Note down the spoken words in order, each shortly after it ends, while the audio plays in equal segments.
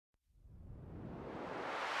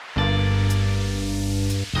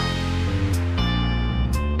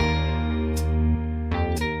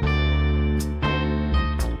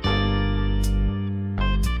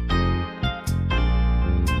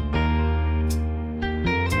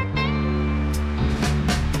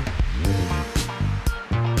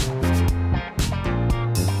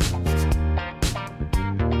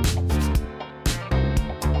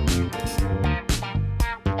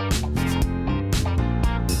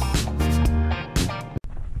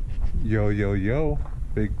Yo, yo, yo,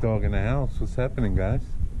 big dog in the house. What's happening, guys?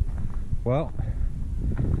 Well,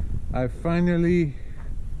 I finally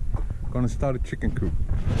gonna start a chicken coop.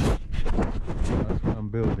 That's what I'm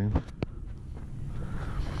building.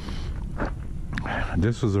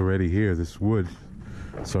 This was already here, this wood.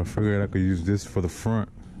 So I figured I could use this for the front,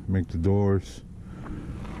 make the doors,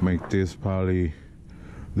 make this probably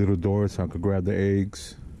little doors so I could grab the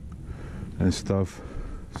eggs and stuff.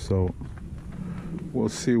 So we'll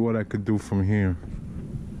see what I could do from here.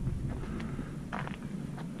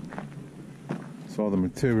 That's all the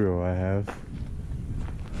material I have.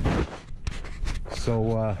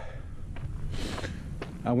 So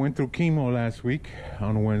I went through chemo last week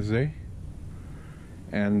on Wednesday,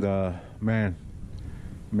 and man,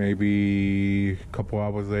 maybe a couple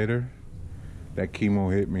hours later that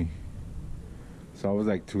chemo hit me. So I was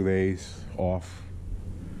like 2 days off.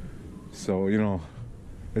 So, you know,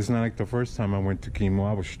 it's not like the first time I went to chemo.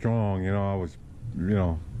 I was strong, you know, I was, you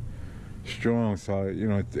know, strong. So, you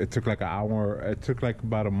know, it took like an hour. It took like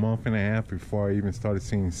about a month and a half before I even started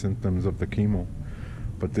seeing symptoms of the chemo.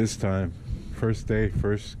 But this time, first day,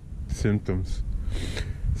 first symptoms.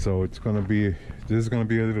 So it's gonna be, this is gonna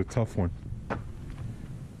be a little tough one.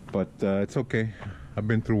 But it's okay. I've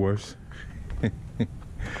been through worse.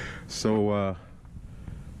 So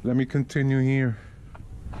let me continue here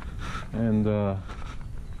and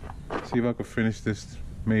see if I can finish this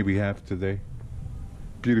maybe half today.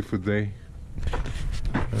 Beautiful day.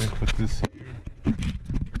 Let me put this here.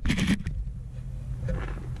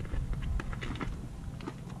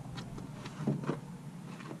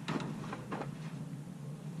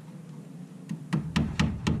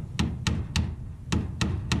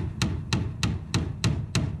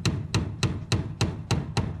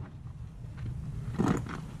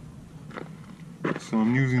 So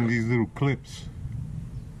I'm using these little clips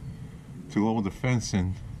to hold the fence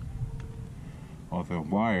in, or the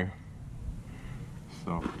wire.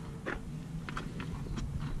 So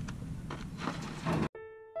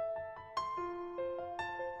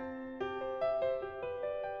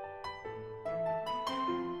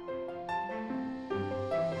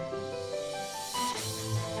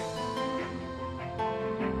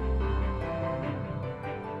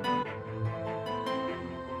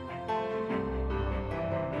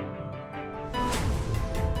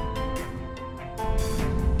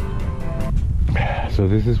So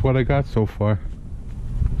this is what I got so far.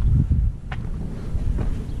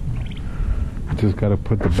 Just gotta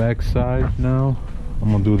put the back side now.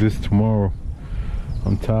 I'm gonna do this tomorrow.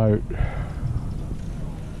 I'm tired.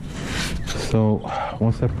 So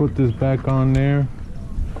once I put this back on there,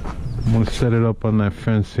 I'm gonna set it up on that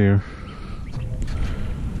fence here.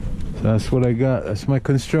 So that's what I got. That's my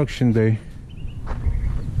construction day.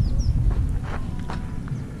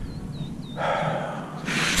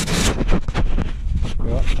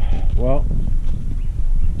 Well,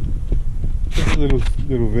 just a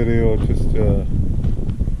little video, just to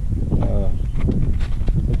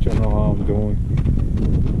let you know how I'm doing.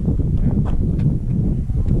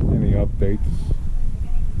 And any updates.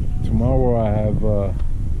 Tomorrow I have a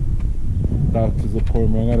doctor's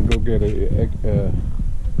appointment. I gotta go get a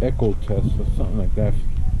echo test or something like that.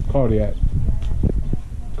 Cardiac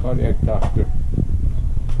doctor.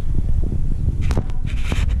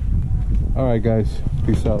 Alright guys,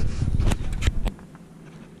 peace out.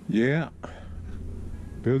 Yeah,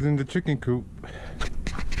 building the chicken coop.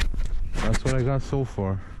 That's what I got so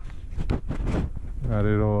far. Got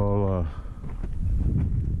it all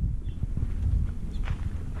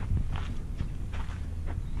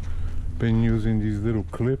been using these little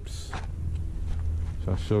clips.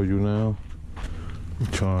 So I'll show you now.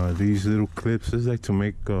 Which are these little clips. This is like to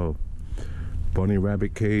make a bunny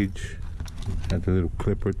rabbit cage. Got the little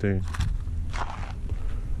clipper thing.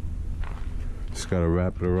 Just gotta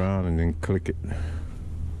wrap it around and then click it.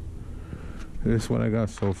 This is what I got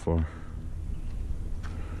so far.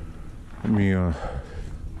 Let me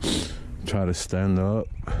try to stand up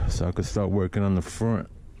so I can start working on the front,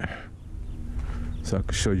 so I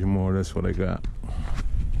can show you more or less what I got.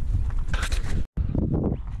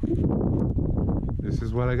 This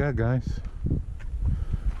is what I got, guys.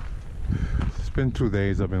 It's been 2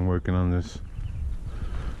 days I've been working on this.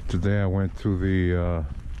 Today I went to the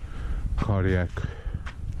cardiac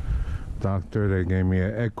doctor. They gave me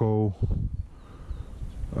an echo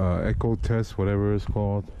test, whatever it's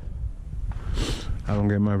called. I don't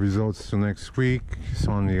get my results till next week. It's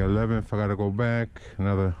on the 11th. I gotta go back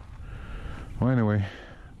another. Well, anyway,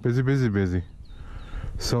 busy.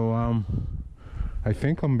 So I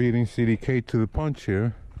think I'm beating CDK to the punch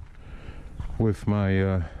here with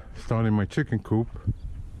my starting my chicken coop.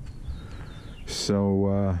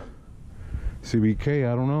 So CBK,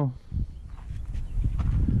 I don't know.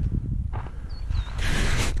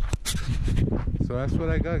 So that's what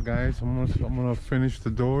I got, guys. I'm gonna finish the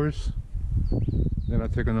doors, then I'll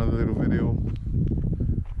take another little video,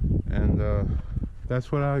 and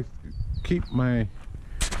that's what I keep my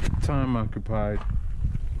time occupied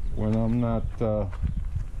when I'm not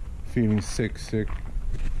feeling sick.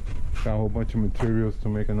 Got a whole bunch of materials to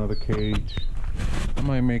make another cage. I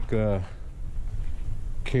might make a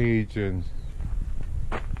cage and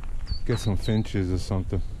get some finches or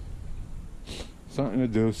something. Something to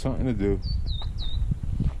do.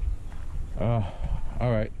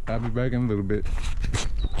 All right, I'll be back in a little bit.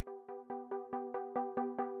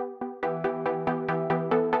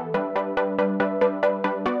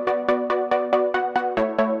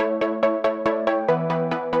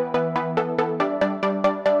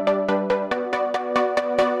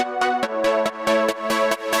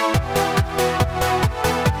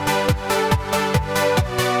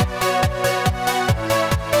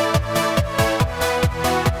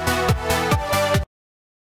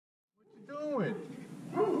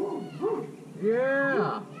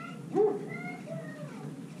 Yeah.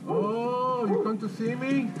 Oh, you come to see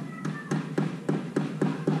me?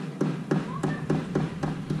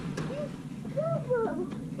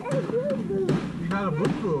 You got a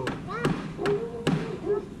boo-boo.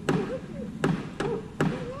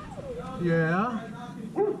 Yeah.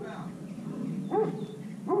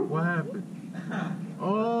 What happened?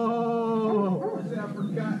 Oh.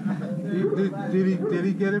 Did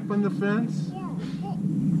he get it from the fence?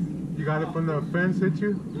 You got it from the fence, hit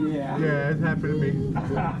you? Yeah. Yeah, it's happened to me.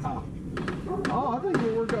 Oh, I thought you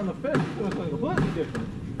were working on the fence. It was like completely different.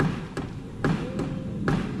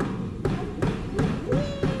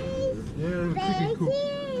 Yeah, the chicken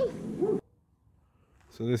coop.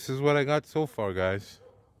 So this is what I got so far, guys.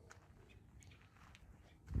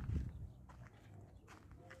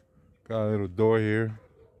 Got a little door here.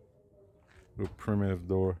 Little primitive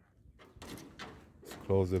door. Let's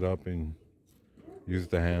close it up and use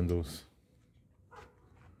the handles.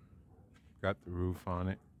 Got the roof on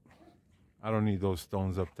it. I don't need those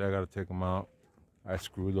stones up there. I gotta take them out. I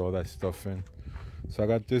screwed all that stuff in. So I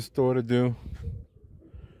got this door to do.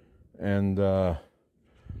 And I'm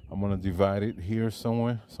gonna divide it here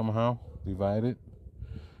somewhere, somehow. Divide it.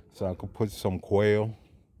 So I could put some quail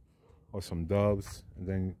or some doves. And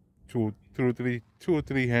then two or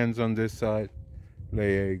three hens on this side.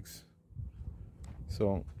 Lay eggs.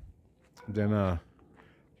 So then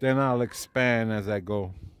I'll expand as I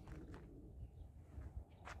go.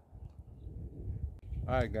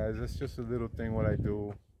 Alright guys, that's just a little thing what I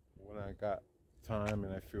do when I got time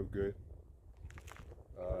and I feel good.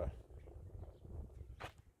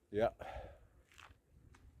 Yeah.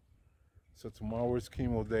 So tomorrow is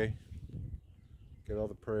chemo day. Get all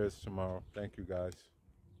the prayers tomorrow. Thank you guys.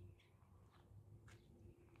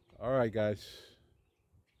 Alright guys.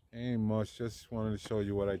 Ain't much, just wanted to show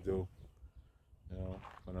you what I do. You know,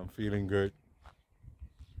 when I'm feeling good.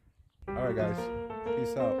 Alright guys,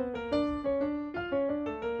 peace out.